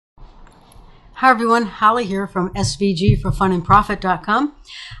Hi everyone, Holly here from svgforfunandprofit.com.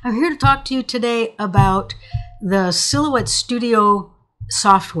 I'm here to talk to you today about the Silhouette Studio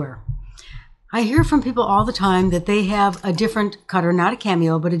software. I hear from people all the time that they have a different cutter, not a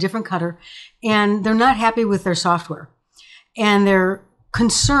Cameo, but a different cutter, and they're not happy with their software. And they're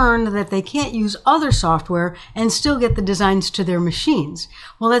concerned that they can't use other software and still get the designs to their machines.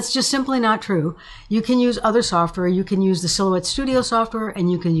 Well, that's just simply not true. You can use other software. You can use the Silhouette Studio software, and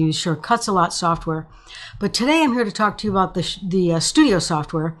you can use Cricut software. But today I'm here to talk to you about the Studio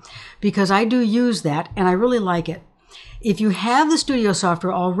software because I do use that and I really like it. If you have the Studio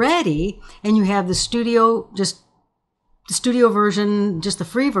software already and you have the Studio version, just the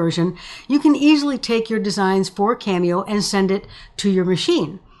free version, you can easily take your designs for Cameo and send it to your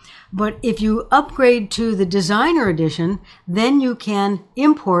machine. But if you upgrade to the Designer Edition, then you can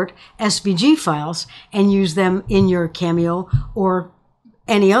import SVG files and use them in your Cameo or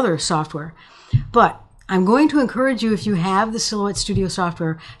any other software. But I'm going to encourage you, if you have the Silhouette Studio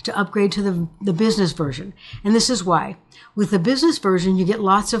software, to upgrade to the business version. And this is why. With the business version, you get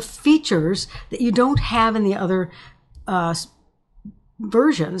lots of features that you don't have in the other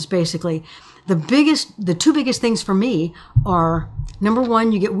versions. Basically, the two biggest things for me are, number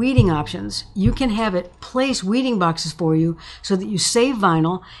one, you get weeding options. You can have it place weeding boxes for you so that you save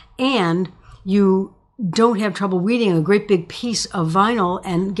vinyl and you don't have trouble weeding a great big piece of vinyl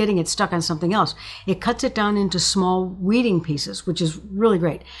and getting it stuck on something else. It cuts it down into small weeding pieces, which is really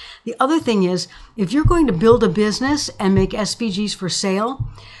great. The other thing is, if you're going to build a business and make SVGs for sale,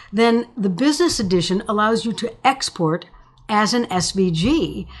 then the business edition allows you to export as an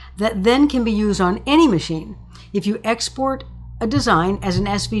SVG that then can be used on any machine. If you export a design as an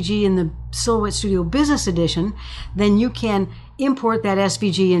SVG in the Silhouette Studio Business Edition, then you can import that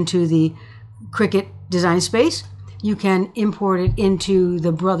SVG into the Cricut design space. You can import it into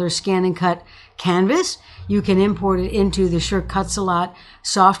the Brother Scan and Cut canvas. You can import it into the Cricut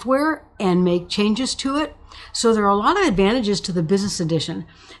software and make changes to it. So there are a lot of advantages to the Business Edition.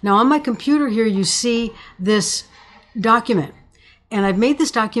 Now on my computer here, you see this document. And I've made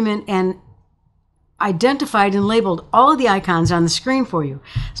this document and identified and labeled all of the icons on the screen for you.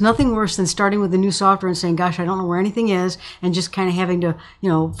 It's nothing worse than starting with the new software and saying, gosh, I don't know where anything is, and just kind of having to,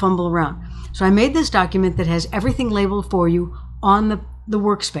 fumble around. So I made this document that has everything labeled for you on the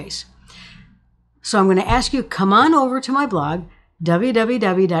workspace. So I'm going to ask you, come on over to my blog,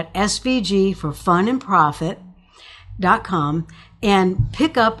 www.svgforfunandprofit.com, and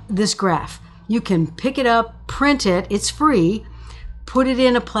pick up this graph. You can pick it up, print it, it's free, put it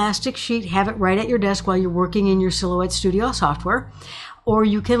in a plastic sheet, have it right at your desk while you're working in your Silhouette Studio software, or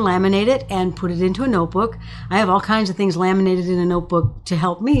you can laminate it and put it into a notebook. I have all kinds of things laminated in a notebook to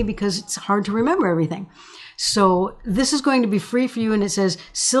help me because it's hard to remember everything. So this is going to be free for you, and it says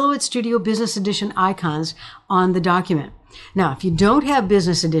Silhouette Studio Business Edition icons on the document. Now, if you don't have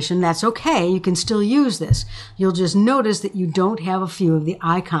Business Edition, that's okay. You can still use this. You'll just notice that you don't have a few of the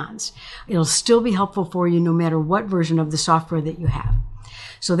icons. It'll still be helpful for you no matter what version of the software that you have.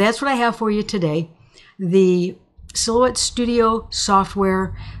 So that's what I have for you today. The Silhouette Studio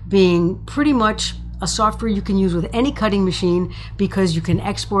software being pretty much a software you can use with any cutting machine because you can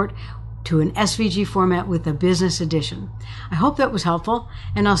export to an SVG format with a Business Edition. I hope that was helpful,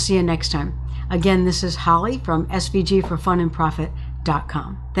 and I'll see you next time. Again, this is Holly from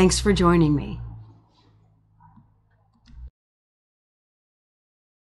svgforfunandprofit.com. Thanks for joining me.